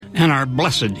and our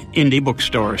blessed indie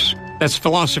bookstores. That's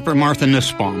philosopher Martha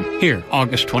Nussbaum, here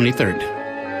August 23rd.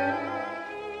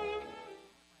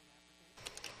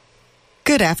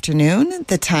 Good afternoon.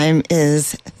 The time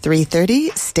is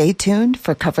 3:30. Stay tuned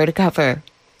for Cover to Cover.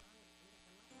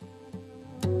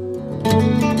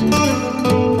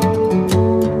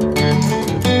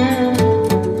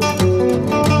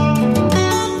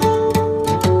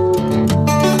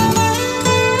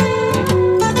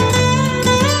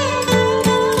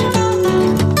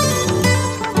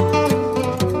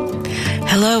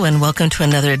 Hello and welcome to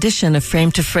another edition of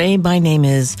Frame to Frame. My name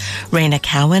is Raina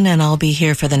Cowan and I'll be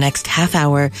here for the next half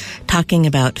hour talking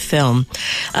about film.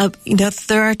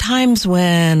 There are times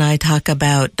when I talk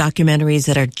about documentaries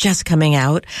that are just coming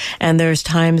out, and there's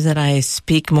times that I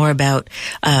speak more about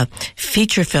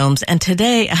feature films. And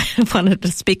today I wanted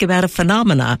to speak about a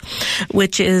phenomena,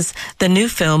 which is the new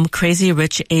film Crazy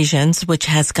Rich Asians, which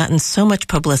has gotten so much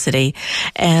publicity.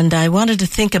 And I wanted to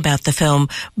think about the film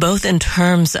both in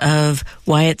terms of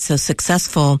why it's so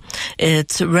successful,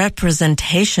 its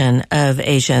representation of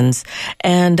Asians,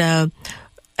 and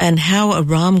how a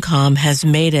rom-com has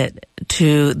made it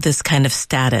to this kind of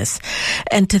status.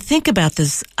 And to think about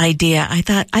this idea, I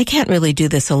thought, I can't really do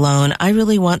this alone. I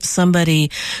really want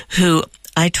somebody who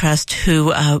I trust,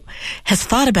 who has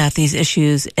thought about these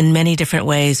issues in many different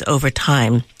ways over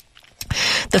time.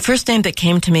 The first name that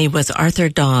came to me was Arthur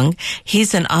Dong.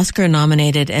 He's an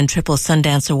Oscar-nominated and triple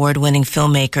Sundance Award-winning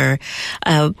filmmaker.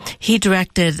 He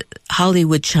directed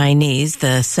Hollywood Chinese,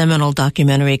 the seminal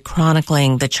documentary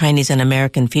chronicling the Chinese and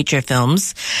American feature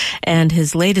films. And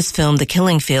his latest film, The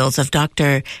Killing Fields of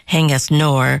Dr. Heng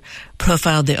S-Nor,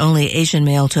 profiled the only Asian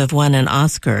male to have won an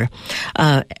Oscar,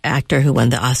 actor who won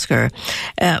the Oscar.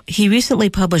 He recently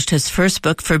published his first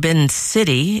book, Forbidden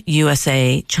City,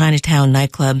 USA, Chinatown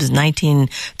Nightclubs,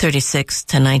 1936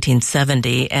 to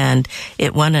 1970, and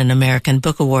it won an American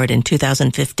Book Award in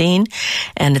 2015,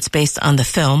 and it's based on the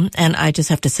film. And I just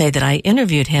have to say that I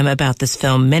interviewed him about this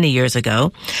film many years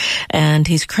ago, and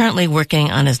he's currently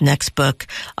working on his next book,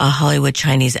 A Hollywood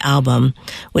Chinese Album,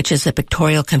 which is a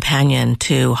pictorial companion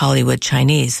to Hollywood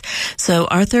Chinese. So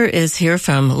Arthur is here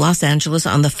from Los Angeles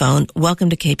on the phone. Welcome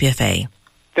to KPFA.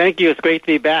 Thank you. It's great to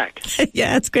be back.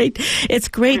 Yeah, it's great. It's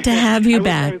great to have you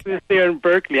back. I was there in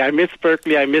Berkeley. I miss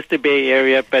Berkeley. I miss the Bay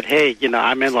Area. But hey,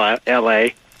 I'm in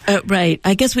L.A. Right.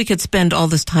 I guess we could spend all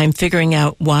this time figuring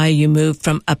out why you moved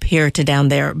from up here to down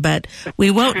there, but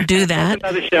we won't do that.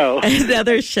 Another show.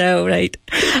 Another show, right.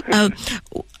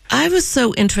 I was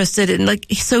so interested in,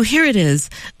 so here it is.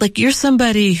 You're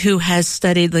somebody who has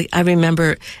studied, I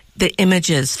remember the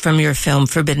images from your film,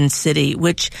 Forbidden City,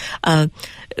 which,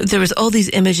 there was all these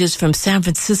images from San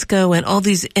Francisco and all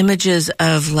these images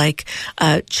of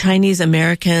Chinese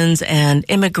Americans and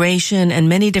immigration and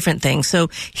many different things. So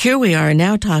here we are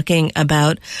now talking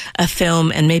about a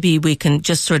film, and maybe we can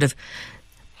just sort of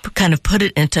kind of put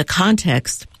it into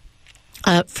context.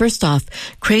 First off,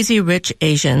 Crazy Rich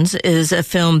Asians is a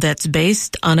film that's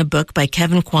based on a book by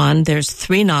Kevin Kwan. There's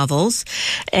 3 novels,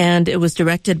 and it was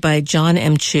directed by John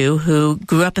M. Chu, who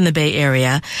grew up in the Bay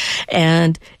Area.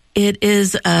 And it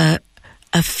is a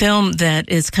film that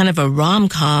is kind of a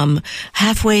rom-com,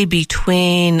 halfway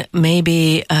between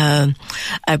maybe a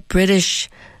British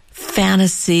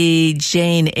fantasy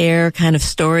Jane Eyre kind of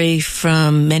story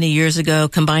from many years ago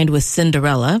combined with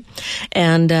Cinderella.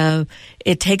 And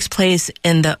it takes place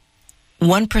in the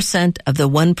 1% of the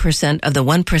 1% of the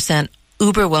 1%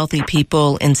 uber wealthy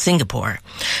people in Singapore.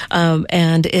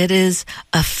 And it is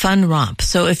a fun romp.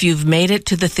 So if you've made it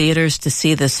to the theaters to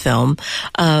see this film,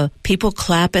 people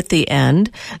clap at the end.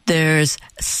 There's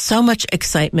so much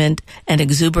excitement and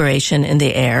exuberation in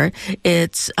the air.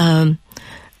 It's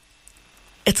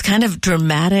kind of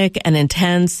dramatic and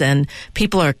intense, and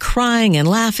people are crying and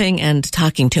laughing and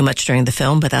talking too much during the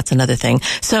film, but that's another thing.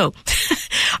 So,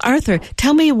 Arthur,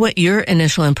 tell me what your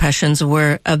initial impressions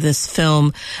were of this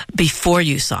film before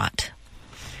you saw it.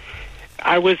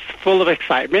 I was full of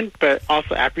excitement, but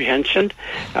also apprehension.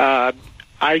 I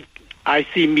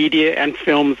see media and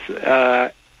films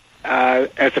as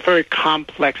a very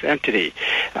complex entity.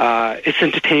 It's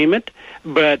entertainment,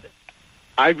 but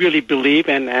I really believe,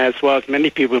 and as well as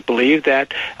many people believe,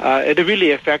 that it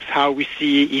really affects how we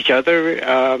see each other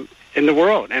in the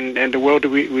world and the world that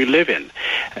we live in,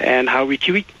 and how we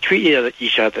treat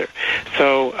each other.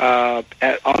 So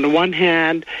on the one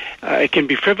hand, it can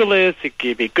be frivolous, it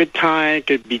can be a good time, it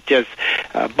could be just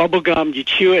bubble gum, you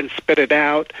chew it and spit it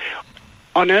out.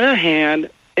 On the other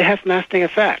hand, it has lasting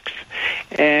effects.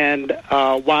 And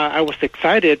while I was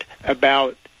excited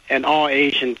about an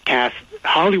all-Asian cast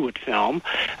Hollywood film,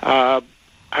 I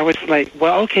was like,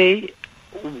 well, okay,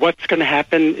 what's going to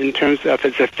happen in terms of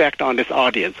its effect on this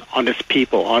audience, on this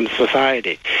people, on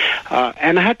society.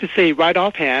 And I have to say, right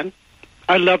offhand,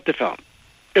 I loved the film.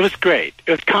 It was great.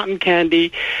 It was cotton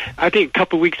candy. I think a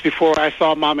couple of weeks before I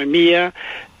saw Mamma Mia,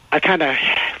 I kind of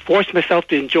forced myself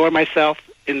to enjoy myself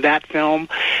in that film.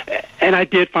 And I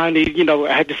did finally,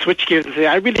 I had to switch gears and say,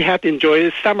 I really have to enjoy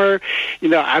this summer.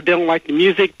 I don't like the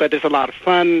music, but it's a lot of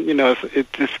fun.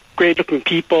 It's this great-looking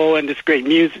people and this great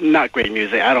music. Not great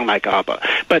music. I don't like ABBA.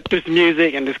 But there's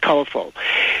music and it's colorful.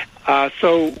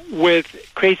 So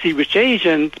with Crazy Rich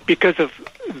Asians, because of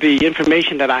the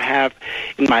information that I have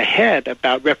in my head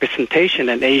about representation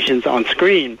and Asians on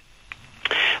screen,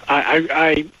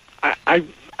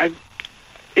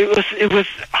 it was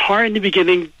hard in the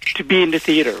beginning to be in the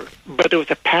theater, but it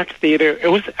was a packed theater.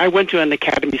 I went to an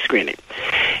Academy screening,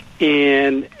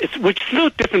 and which is a little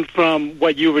different from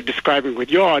what you were describing with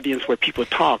your audience, where people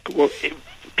talk. Well,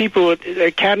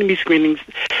 Academy screenings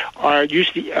are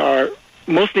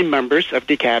mostly members of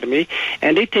the Academy,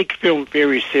 and they take film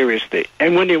very seriously.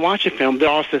 And when they watch a film, they're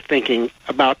also thinking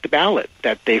about the ballot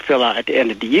that they fill out at the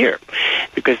end of the year,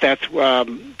 because that's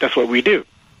what we do.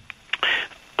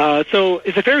 So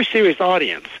it's a very serious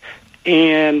audience,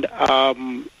 and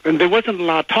there wasn't a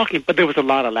lot of talking, but there was a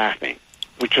lot of laughing,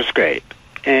 which was great.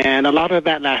 And a lot of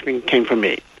that laughing came from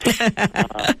me.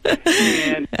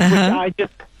 And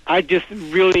I just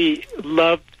really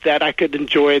loved that I could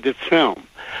enjoy this film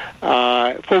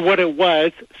for what it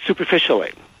was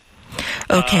superficially.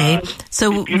 Okay,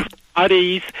 so the beautiful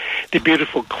bodies, the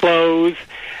beautiful clothes,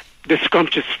 the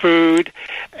scrumptious food,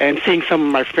 and seeing some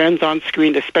of my friends on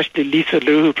screen, especially Lisa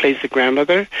Liu, who plays the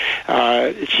grandmother.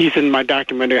 She's in my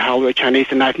documentary, Hollywood Chinese,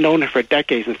 and I've known her for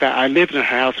decades. In fact, I lived in her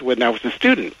house when I was a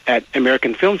student at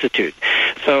American Film Institute.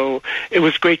 So it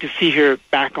was great to see her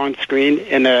back on screen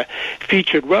in a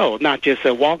featured role, not just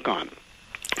a walk-on.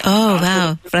 Oh,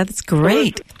 wow. That's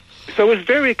great. So it was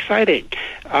very exciting.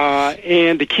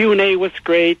 And the Q&A was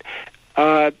great.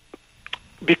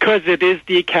 Because it is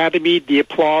the Academy, the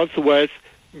applause was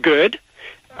good.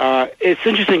 It's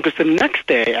interesting because the next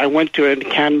day I went to an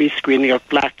Academy screening of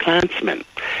Black Klansman,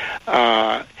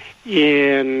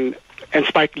 and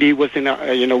Spike Lee was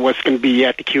was going to be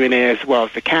at the Q&A as well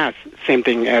as the cast. Same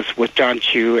thing as with John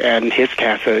Chu and his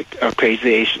cast of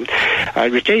Crazy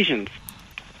Rich Asians.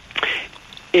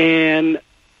 And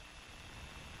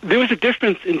there was a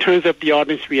difference in terms of the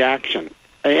audience reaction.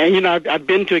 And, I've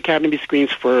been to Academy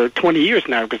screens for 20 years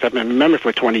now because I've been a member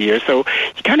for 20 years. So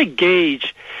you kind of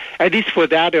gauge, at least for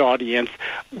that audience,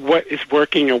 what is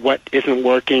working or what isn't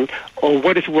working, or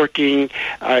what is working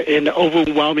in an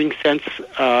overwhelming sense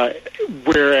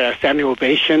where a standing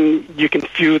ovation, you can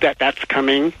feel that that's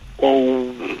coming,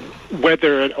 or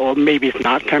whether or maybe it's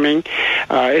not coming.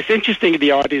 It's interesting, the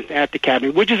audience at the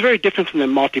Academy, which is very different from the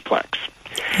multiplex.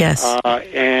 Yes. So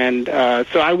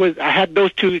I had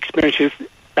those two experiences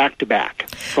back to back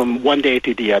from one day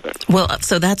to the other. Well,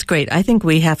 so that's great. I think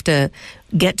we have to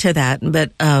get to that,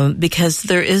 but because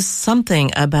there is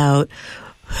something about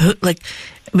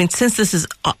since this is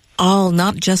all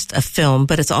not just a film,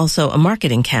 but it's also a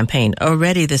marketing campaign.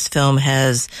 Already this film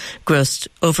has grossed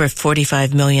over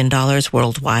 $45 million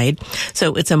worldwide.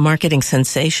 So it's a marketing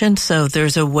sensation. So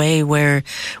there's a way where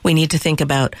we need to think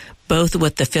about both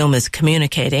what the film is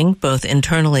communicating, both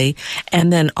internally,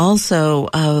 and then also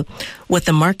what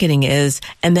the marketing is,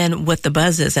 and then what the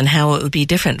buzz is and how it would be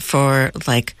different for,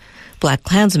 like, Black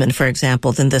Klansman, for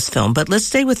example, than this film. But let's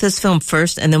stay with this film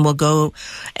first, and then we'll go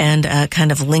and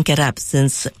kind of link it up,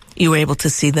 since you were able to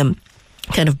see them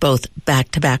kind of both back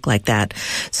to back like that.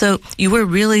 So you were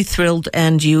really thrilled,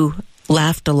 and you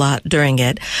laughed a lot during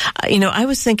it. I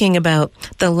was thinking about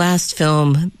the last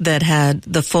film that had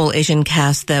the full Asian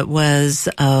cast that was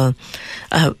a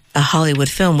Hollywood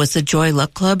film, was The Joy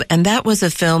Luck Club. And that was a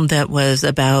film that was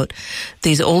about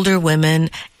these older women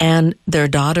and their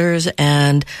daughters,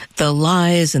 and the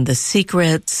lies and the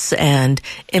secrets and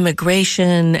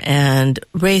immigration and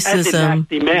racism. And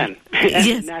the nasty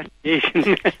men.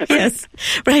 Yes. Yes,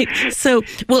 right. So,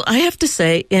 well, I have to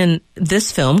say, in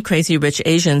this film, Crazy Rich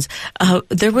Asians,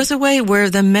 there was a way where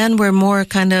the men were more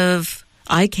kind of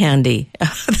eye candy. They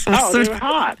were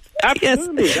hot.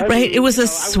 Absolutely. Yes, right. It was a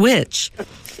switch.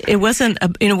 It wasn't,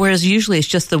 whereas usually it's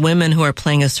just the women who are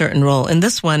playing a certain role. In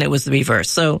this one, it was the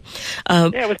reverse. So,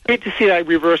 it was great to see that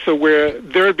reversal where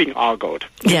they're being ogled.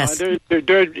 Yes.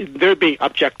 They're being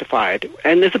objectified.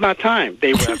 And it's about time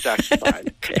they were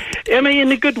objectified. I mean,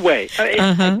 in a good way.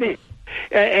 I think.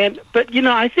 But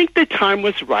I think the time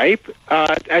was ripe.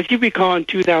 As you recall, in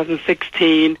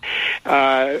 2016,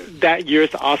 that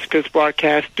year's Oscars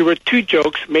broadcast, there were two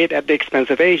jokes made at the expense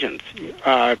of Asians,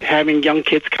 having young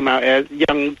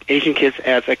Asian kids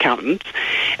as accountants,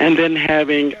 and then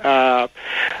having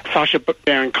Sacha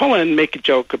Baron Cohen make a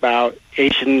joke about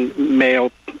Asian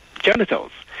male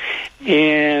genitals,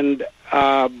 and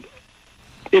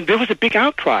there was a big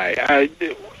outcry,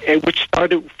 which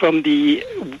started from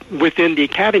within the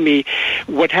Academy.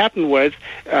 What happened was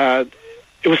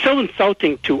it was so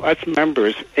insulting to us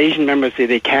members, Asian members of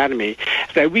the Academy,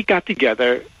 that we got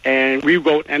together and we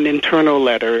wrote an internal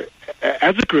letter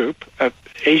as a group of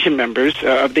Asian members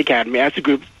of the Academy, as a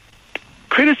group,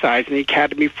 criticizing the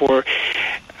Academy for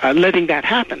letting that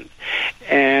happen,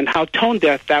 and how tone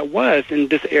deaf that was in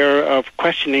this era of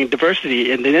questioning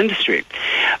diversity in the industry.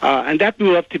 And that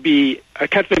blew up to be a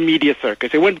kind of a media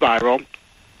circus. It went viral,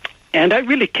 and that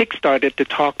really kick-started the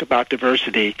talk about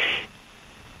diversity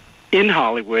in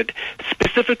Hollywood,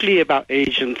 specifically about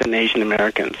Asians and Asian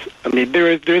Americans. I mean,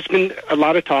 there's been a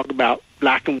lot of talk about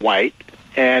black and white,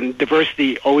 and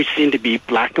diversity always seemed to be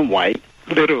black and white,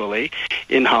 literally,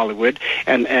 in Hollywood,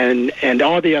 and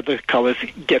all the other colors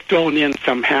get thrown in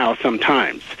somehow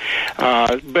sometimes.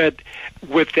 But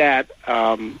with that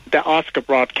Oscar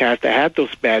broadcast that had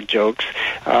those bad jokes,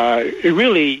 it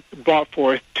really brought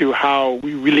forth to how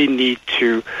we really need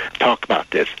to talk about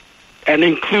this and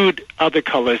include other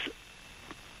colors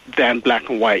than black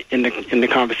and white in the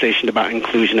conversation about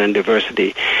inclusion and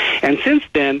diversity. And since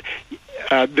then,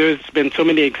 there's been so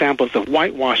many examples of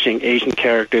whitewashing Asian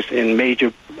characters in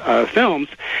major films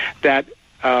that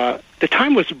the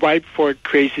time was ripe for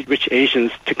Crazy Rich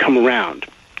Asians to come around,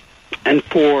 and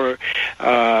for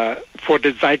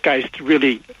the zeitgeist to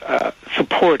really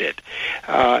support it.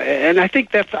 And I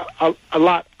think that's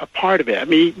a part of it. I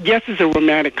mean, yes, it's a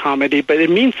romantic comedy, but it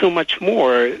means so much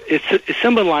more. It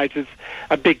symbolizes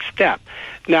a big step.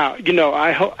 Now,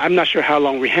 I'm not sure how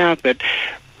long we have, but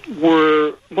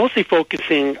we're mostly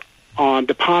focusing on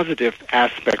the positive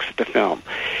aspects of the film,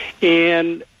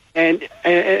 and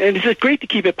it's great to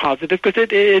keep it positive because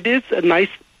it is a nice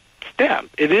step.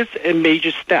 It is a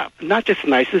major step, not just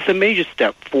nice. It's a major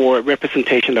step for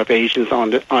representation of Asians on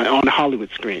the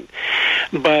Hollywood screen.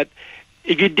 But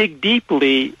if you dig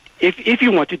deeply, if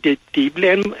you want to dig deeply,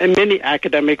 and many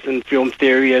academics and film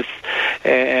theorists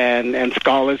and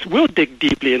scholars will dig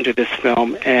deeply into this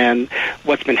film and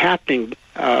what's been happening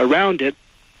around it,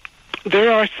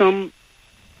 there are some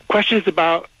questions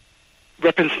about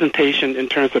representation in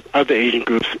terms of other Asian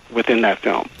groups within that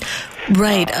film.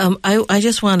 Right. I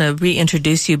just want to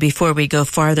reintroduce you before we go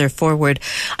farther forward.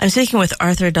 I'm speaking with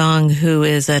Arthur Dong, who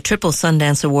is a triple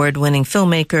Sundance Award-winning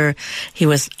filmmaker. He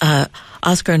was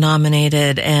Oscar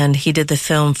nominated, and he did the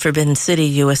film Forbidden City,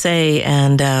 USA,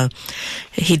 and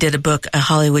he did a book, A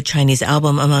Hollywood Chinese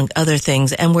Album, among other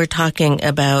things. And we're talking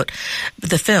about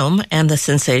the film and the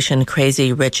sensation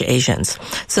Crazy Rich Asians.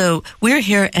 So we're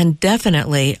here, and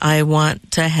definitely I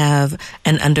want to have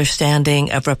an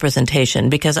understanding of representation,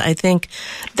 because I think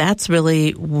that's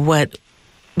really what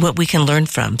we can learn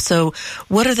from. So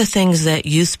what are the things that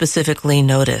you specifically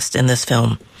noticed in this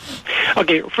film?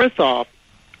 Okay, first off,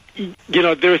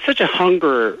 there is such a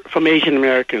hunger from Asian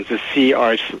Americans to see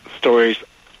our stories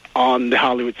on the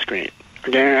Hollywood screen.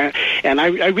 Okay? And I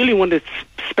really want to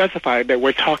specify that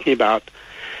we're talking about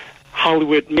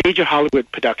major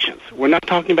Hollywood productions. We're not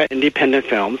talking about independent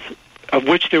films, of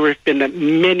which there have been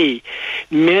many,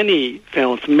 many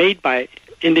films made by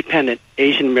independent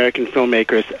Asian American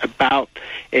filmmakers about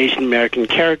Asian American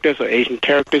characters or Asian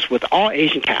characters with all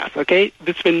Asian casts. Okay,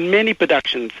 there's been many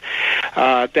productions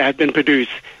that have been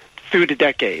produced through the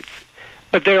decades,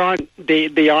 but they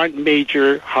aren't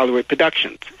major Hollywood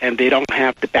productions, and they don't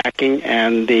have the backing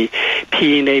and the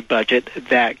P&A budget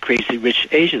that Crazy Rich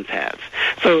Asians has.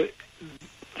 So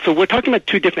we're talking about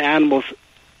two different animals,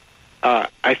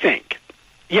 I think.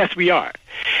 Yes, we are.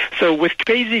 So with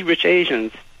Crazy Rich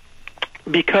Asians,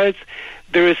 because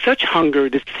there is such hunger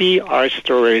to see our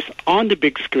stories on the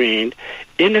big screen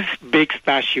in a big,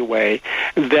 splashy way,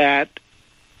 that's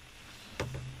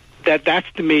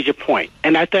the major point.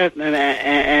 And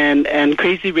and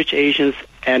Crazy Rich Asians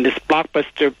and this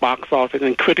blockbuster box office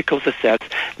and critical success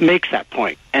makes that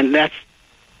point, and that's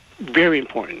very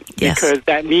important. Yes. Because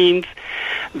that means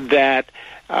that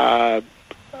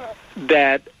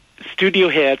that studio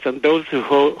heads and those who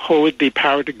hold the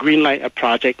power to greenlight a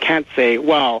project can't say,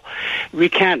 well, we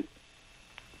can't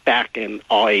back an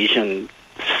all-Asian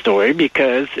story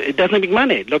because it doesn't make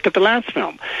money. Look at the last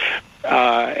film.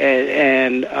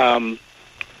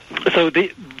 So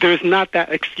there's not that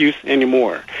excuse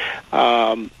anymore.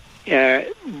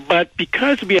 But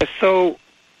because there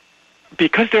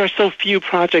are so few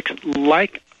projects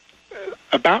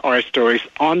about our stories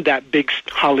on that big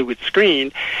Hollywood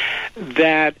screen,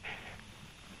 that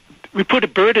we put a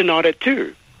burden on it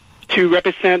too, to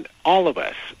represent all of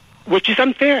us, which is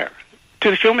unfair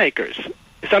to the filmmakers.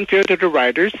 It's unfair to the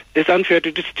writers. It's unfair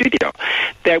to the studio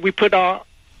that we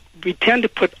tend to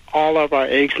put all of our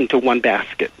eggs into one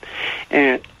basket,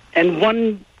 and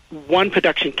one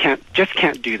production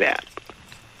can't do that.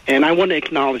 And I want to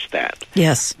acknowledge that.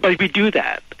 Yes, but we do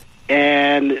that,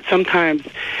 and sometimes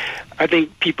I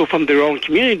think people from their own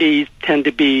communities tend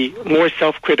to be more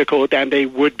self-critical than they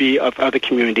would be of other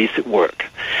communities at work.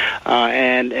 But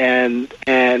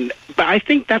I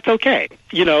think that's okay.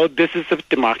 This is a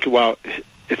democracy. Well,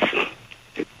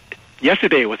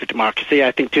 yesterday was a democracy.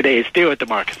 I think today is still a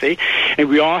democracy, and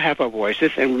we all have our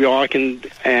voices, and we all can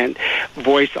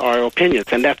voice our opinions,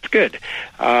 and that's good.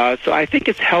 So I think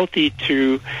it's healthy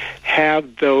to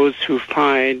have those who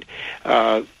find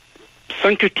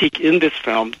some critique in this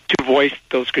film to voice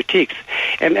those critiques.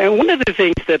 And one of the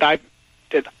things that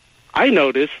I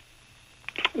noticed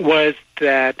was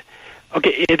that,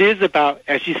 okay, it is about,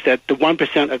 as you said, the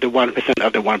 1% of the 1%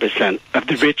 of the 1% of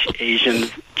the rich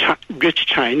Asians, rich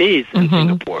Chinese in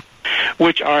Singapore,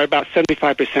 which are about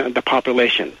 75% of the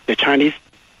population. The Chinese,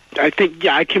 I think,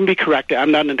 I can be corrected.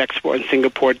 I'm not an expert in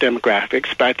Singapore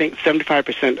demographics, but I think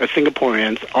 75% of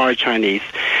Singaporeans are Chinese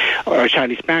or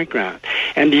Chinese background,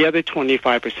 and the other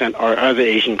 25% are other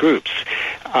Asian groups.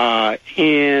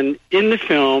 And in the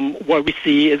film, what we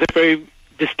see is a very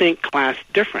distinct class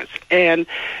difference. And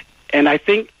I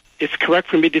think it's correct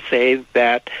for me to say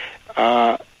that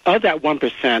of that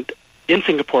 1% in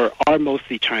Singapore are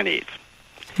mostly Chinese.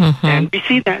 And we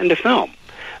see that in the film,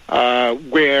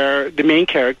 where the main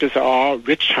characters are all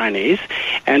rich Chinese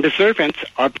and the servants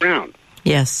are brown.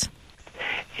 Yes.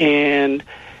 And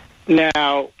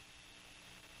now,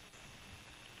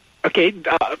 okay,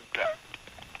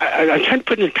 I'm trying to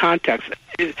put it in context.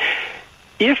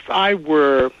 If I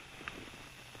were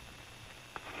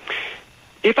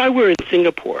in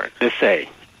Singapore, let's say,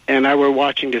 and I were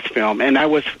watching this film, and I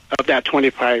was of that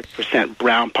 25%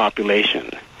 brown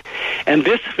population, and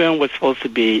this film was supposed to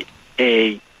be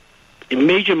a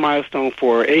major milestone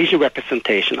for Asian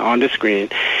representation on the screen,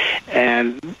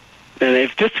 and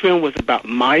if this film was about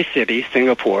my city,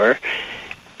 Singapore,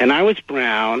 and I was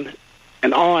brown,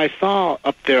 and all I saw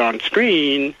up there on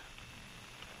screen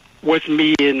was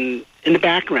me in the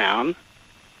background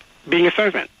being a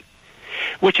servant,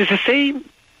 which is the same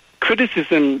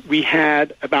criticism we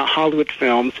had about Hollywood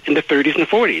films in the 30s and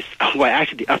 40s, well,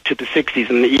 actually up to the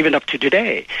 60s and even up to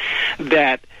today,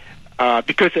 that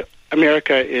because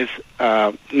America is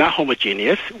not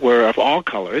homogeneous, we're of all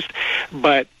colors,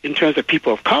 but in terms of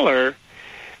people of color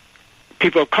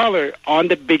on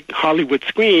the big Hollywood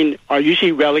screen are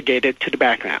usually relegated to the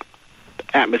background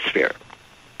atmosphere.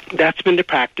 That's been the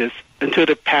practice until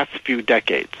the past few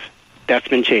decades. That's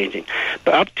been changing.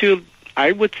 But up to,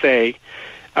 I would say,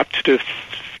 up to the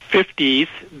 50s,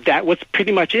 that was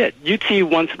pretty much it. You'd see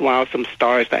once in a while some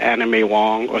stars like Anna May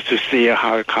Wong or Suzuki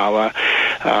Harakawa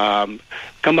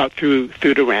come up through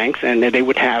the ranks, and they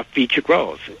would have featured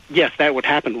roles. Yes, that would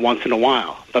happen once in a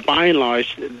while, but by and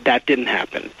large, that didn't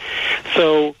happen.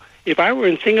 So if I were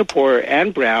in Singapore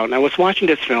and brown, I was watching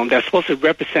this film that's supposed to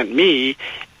represent me,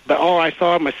 but all I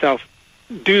saw myself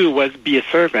do was be a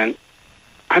servant,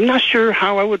 I'm not sure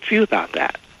how I would feel about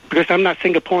that, because I'm not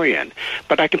Singaporean.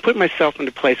 But I can put myself in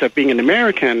the place of being an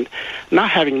American,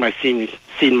 not having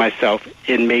seen myself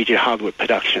in major Hollywood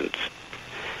productions,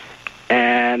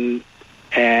 and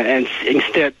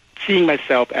instead seeing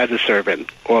myself as a servant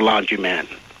or a laundryman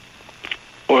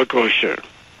or a grocer,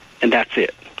 and that's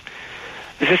it.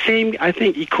 It's the same, I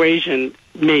think, equation,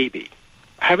 maybe.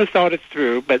 I haven't thought it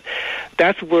through, but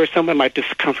that's where some of my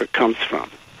discomfort comes from.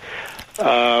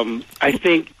 I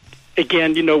think,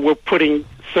 again, we're putting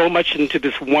so much into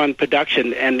this one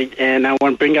production, and I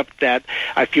want to bring up that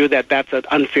I feel that that's an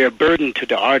unfair burden to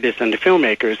the artists and the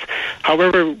filmmakers.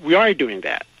 However, we are doing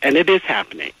that, and it is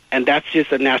happening, and that's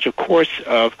just a natural course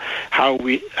of how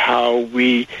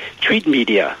we treat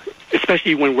media,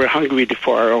 especially when we're hungry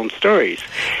for our own stories.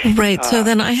 Right. So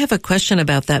then I have a question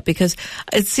about that, because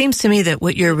it seems to me that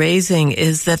what you're raising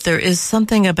is that there is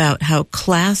something about how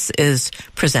class is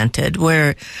presented,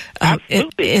 where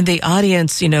in the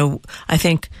audience, I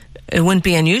think it wouldn't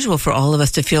be unusual for all of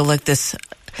us to feel like this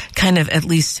kind of at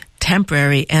least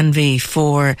temporary envy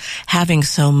for having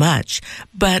so much.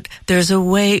 But there's a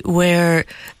way where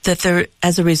that there,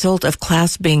 as a result of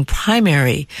class being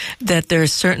primary, that there are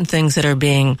certain things that are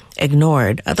being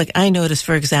ignored. Like I noticed,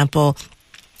 for example,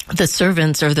 the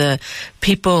servants or the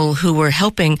people who were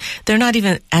helping, they're not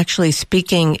even actually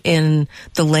speaking in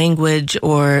the language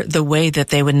or the way that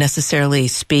they would necessarily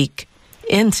speak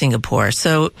in Singapore.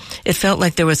 So it felt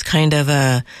like there was kind of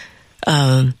a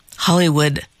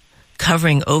Hollywood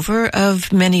covering over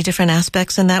of many different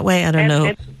aspects in that way. I don't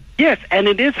know. Yes, and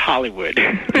it is Hollywood.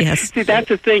 Yes. See, that's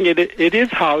the thing. It is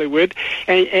Hollywood.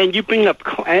 And you bring up,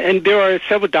 and there are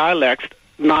several dialects,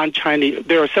 non-Chinese,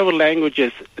 there are several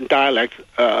languages, dialects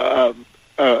of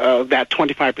that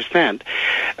 25%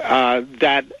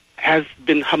 that has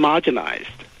been homogenized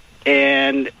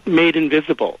and made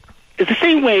invisible. It's the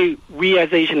same way we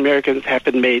as Asian Americans have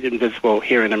been made invisible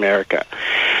here in America.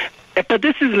 But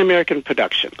this is an American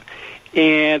production.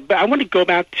 But I want to go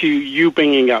back to you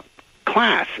bringing up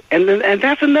class. And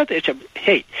that's another issue.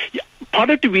 Hey, part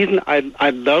of the reason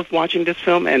I love watching this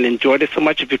film and enjoyed it so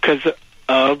much is because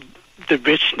of the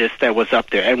richness that was up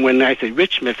there. And when I say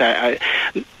richness, I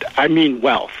mean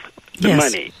wealth, the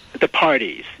money, the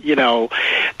parties, the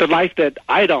life that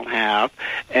I don't have,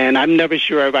 and I'm never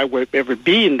sure if I would ever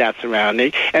be in that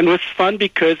surrounding. And it was fun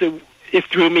because it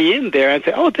threw me in there and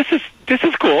said, oh, this is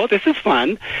cool, this is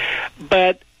fun.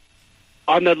 But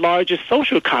on the larger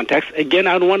social context, again,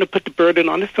 I don't want to put the burden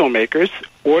on the filmmakers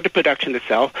or the production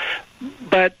itself,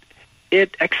 but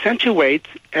it accentuates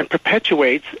and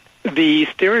perpetuates the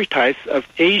stereotypes of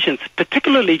Asians,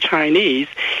 particularly Chinese,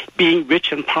 being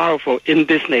rich and powerful in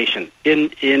this nation,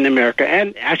 in America,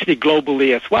 and actually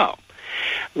globally as well,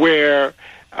 where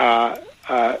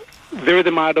they're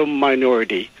the model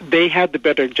minority. They have the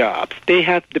better jobs. They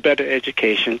have the better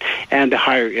education and the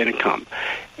higher income.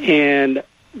 And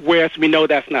whereas we know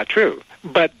that's not true.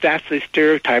 But that's the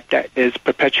stereotype that is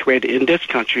perpetuated in this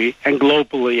country and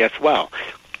globally as well.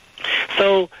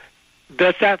 So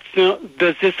is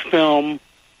this film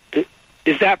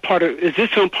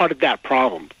part of that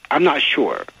problem? I'm not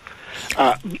sure.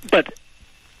 But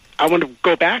I want to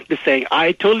go back to saying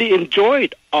I totally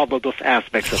enjoyed all of those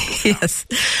aspects of the film. Yes,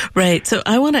 right. So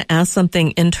I want to ask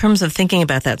something in terms of thinking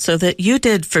about that. So that you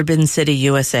did Forbidden City,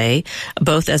 USA,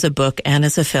 both as a book and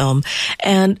as a film.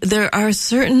 And there are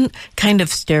certain kind of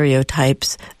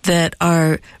stereotypes that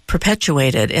are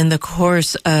perpetuated in the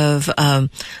course of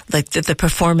like the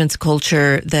performance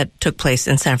culture that took place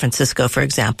in San Francisco, for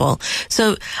example.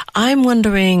 So I'm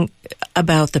wondering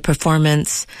about the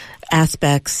performance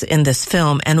aspects in this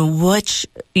film and which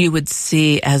you would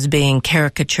see as being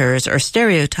caricatures or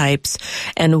stereotypes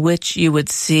and which you would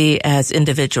see as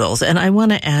individuals. And I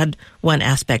want to add one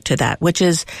aspect to that, which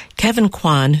is Kevin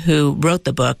Kwan, who wrote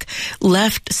the book,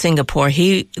 left Singapore.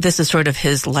 This is sort of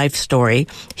his life story.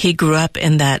 He grew up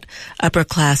in that upper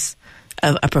class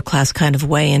kind of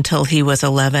way until he was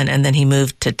 11, and then he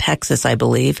moved to Texas, I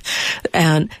believe,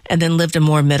 and then lived a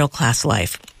more middle class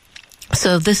life.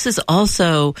 So this is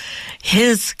also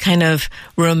his kind of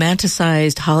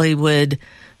romanticized Hollywood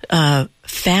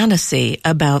fantasy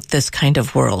about this kind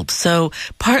of world. So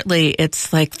partly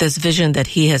it's like this vision that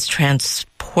he has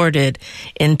transported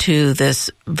into this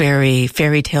very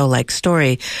fairy tale-like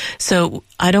story. So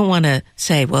I don't want to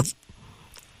say, well,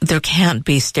 there can't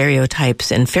be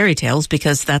stereotypes in fairy tales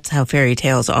because that's how fairy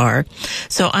tales are.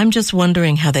 So I'm just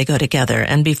wondering how they go together.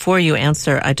 And before you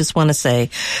answer, I just want to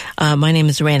say, my name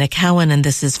is Raina Cowan and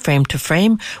this is Frame to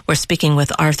Frame. We're speaking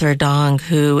with Arthur Dong,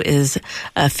 who is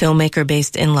a filmmaker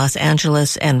based in Los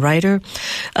Angeles and writer,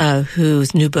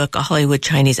 whose new book, A Hollywood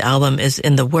Chinese Album, is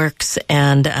in the works.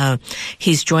 And,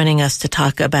 he's joining us to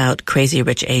talk about Crazy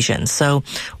Rich Asians. So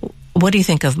what do you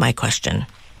think of my question?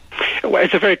 Well,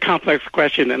 it's a very complex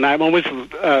question, and I'm always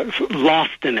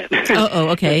lost in it. Oh,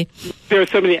 okay. There are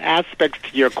so many aspects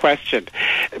to your question.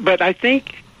 But I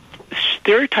think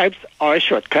stereotypes are a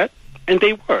shortcut, and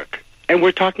they work. And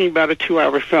we're talking about a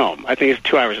 2-hour film. I think it's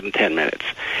 2 hours and 10 minutes.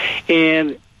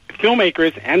 And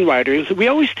filmmakers and writers, we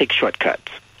always take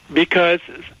shortcuts because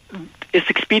it's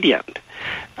expedient.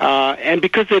 And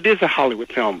because it is a Hollywood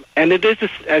film. And it is,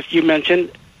 as you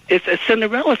mentioned, it's a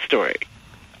Cinderella story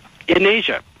in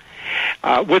Asia.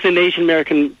 With an Asian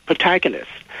American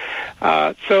protagonist.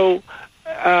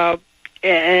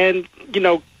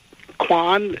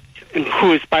 Kwan,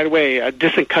 who is, by the way, a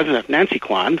distant cousin of Nancy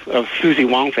Kwan, of Suzy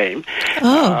Wong fame,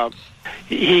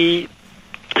 he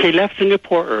left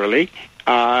Singapore early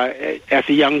as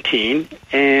a young teen,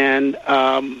 and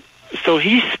so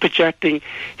he's projecting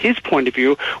his point of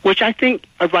view, which I think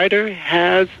a writer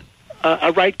has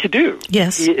a right to do.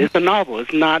 Yes. It's a novel.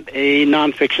 It's not a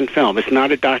nonfiction film. It's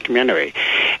not a documentary.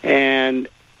 And,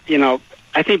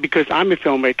 I think because I'm a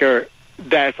filmmaker,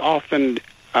 that's often,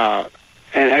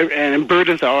 and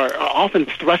burdens are often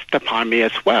thrust upon me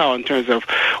as well in terms of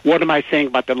what am I saying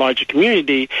about the larger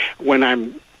community when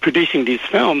I'm producing these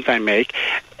films I make,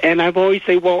 and I've always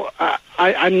say, well,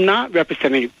 I'm not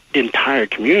representing the entire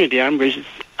community. I'm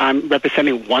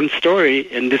representing one story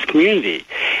in this community,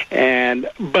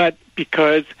 but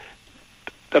because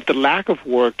of the lack of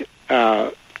work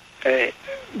that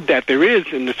there is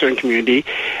in a certain community,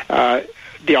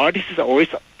 the artist is always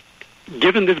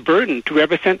given this burden to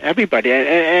represent everybody,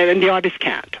 and the artist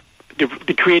can't.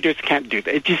 The creators can't do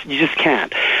that. You just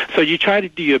can't. So you try to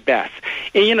do your best,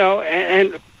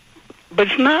 and but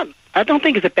it's not. I don't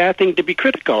think it's a bad thing to be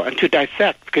critical and to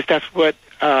dissect, because that's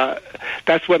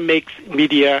what makes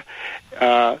media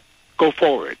go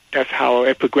forward. That's how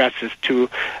it progresses to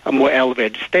a more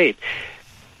elevated state.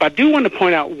 But I do want to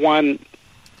point out one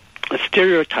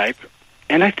stereotype,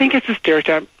 and I think it's a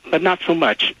stereotype, but not so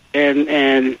much.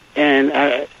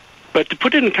 But to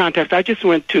put it in context, I just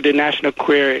went to the National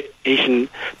Queer Asian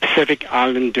Pacific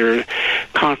Islander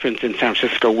Conference in San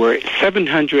Francisco, where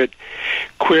 700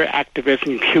 queer activists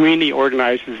and community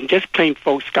organizers and just plain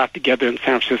folks got together in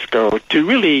San Francisco to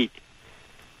really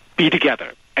be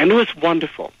together. And it was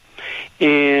wonderful.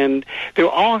 And there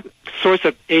were all sorts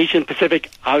of Asian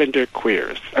Pacific Islander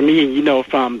queers. I mean,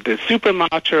 from the super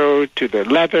macho to the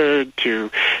leather to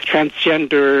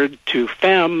transgender to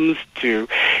femmes to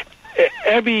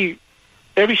every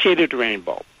shade of the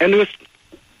rainbow. And it was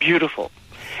beautiful.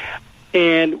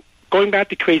 And going back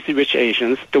to Crazy Rich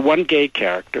Asians, the one gay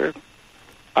character,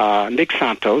 Nick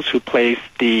Santos, who plays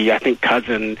the, I think,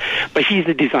 cousin, but he's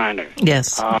a designer.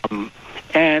 Yes.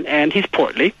 And he's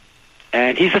portly,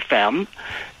 and he's a femme,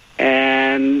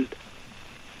 and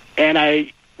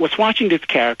I was watching this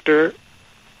character,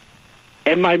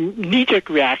 and my knee-jerk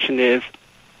reaction is,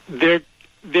 there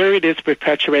it is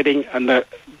perpetuating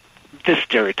this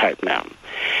stereotype now.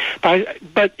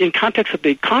 But in context of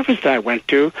the conference that I went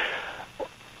to,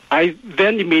 I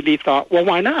then immediately thought, well,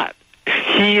 why not?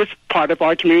 He is part of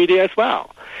our community as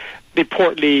well, the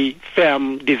portly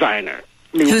femme designer.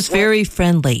 Who's very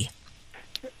friendly,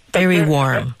 very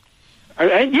warm.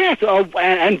 Yes,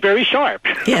 and very sharp.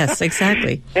 Yes,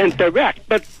 exactly. And direct.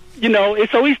 But,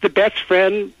 it's always the best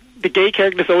friend. The gay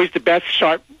character is always the best,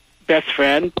 sharp best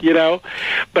friend,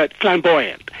 but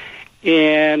flamboyant.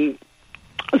 And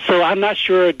so I'm not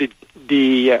sure the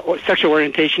sexual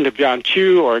orientation of John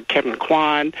Chu or Kevin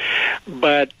Kwan,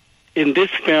 but in this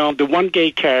film, the one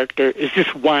gay character is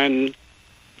just one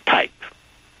type.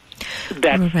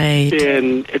 That's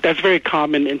very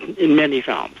common in many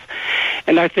films.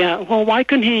 And I thought, well, why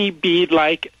couldn't he be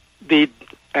like the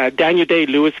Daniel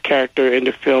Day-Lewis character in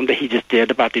the film that he just did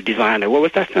about the designer? What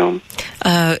was that film?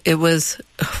 It was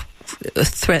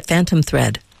Phantom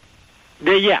Thread.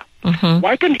 Yeah. Mm-hmm.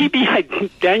 Why couldn't he be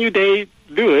like Daniel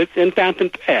Day-Lewis in Phantom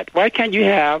Thread? Why can't you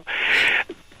have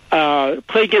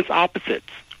play against opposites,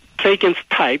 play against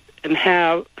type, and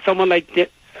have someone like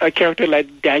a character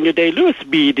like Daniel Day-Lewis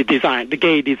be the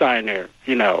gay designer?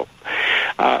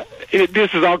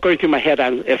 This is all going through my head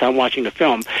as I'm watching the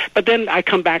film. But then I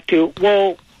come back to,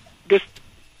 well,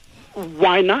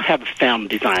 why not have a femme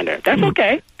designer? That's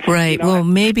okay. Right. Well,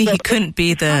 maybe he couldn't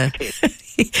be the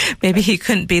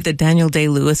Daniel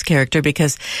Day-Lewis character,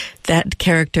 because that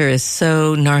character is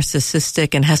so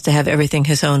narcissistic and has to have everything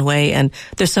his own way. And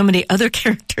there's so many other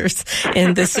characters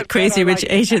in this Crazy Rich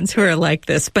Asians who are like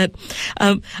this. But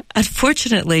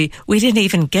unfortunately, we didn't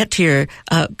even get to your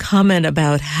comment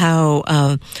about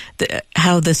how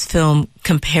this film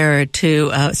compared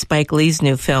to Spike Lee's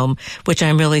new film, which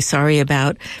I'm really sorry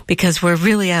about, because we're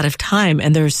really out of time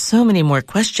and there's so many more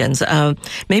questions.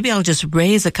 Maybe I'll just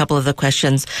raise a couple of the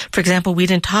questions. For example, we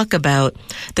didn't talk about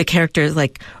the characters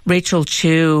like Rachel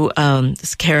Chu's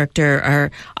character,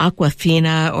 or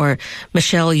Awkwafina, or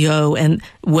Michelle Yeoh, and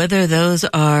whether those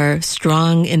are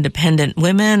strong, independent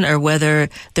women or whether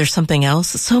there's something else.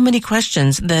 So many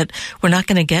questions that we're not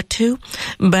going to get to,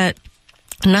 but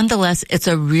nonetheless, it's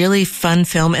a really fun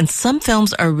film, and some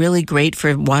films are really great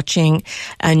for watching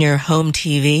on your home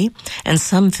TV, and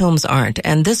some films aren't.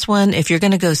 And this one, if you're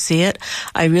going to go see it,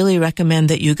 I really recommend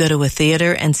that you go to a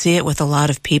theater and see it with a lot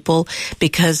of people,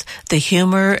 because the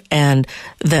humor and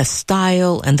the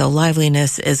style and the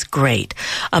liveliness is great.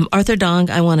 Arthur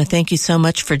Dong, I want to thank you so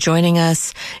much for joining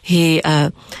us.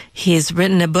 He's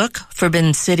written a book,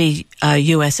 Forbidden City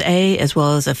USA, as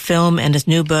well as a film and his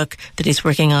new book that he's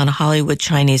working on, Hollywood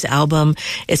Chinese Album.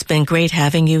 It's been great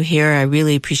having you here. I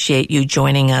really appreciate you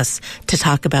joining us to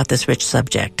talk about this rich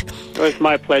subject. Oh, it's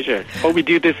my pleasure. Hope we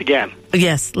do this again.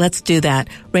 Yes, let's do that.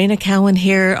 Raina Cowan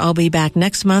here. I'll be back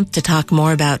next month to talk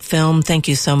more about film. Thank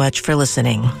you so much for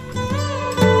listening.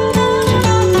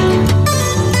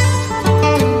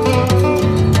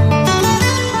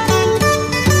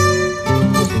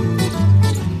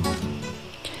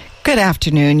 Good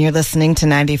afternoon. You're listening to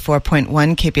 94.1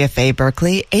 KPFA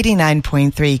Berkeley,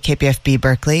 89.3 KPFB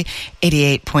Berkeley,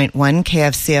 88.1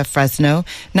 KFCF Fresno,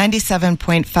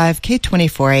 97.5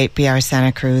 K24.8 BR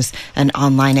Santa Cruz, and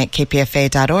online at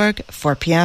kpfa.org, 4 p.m.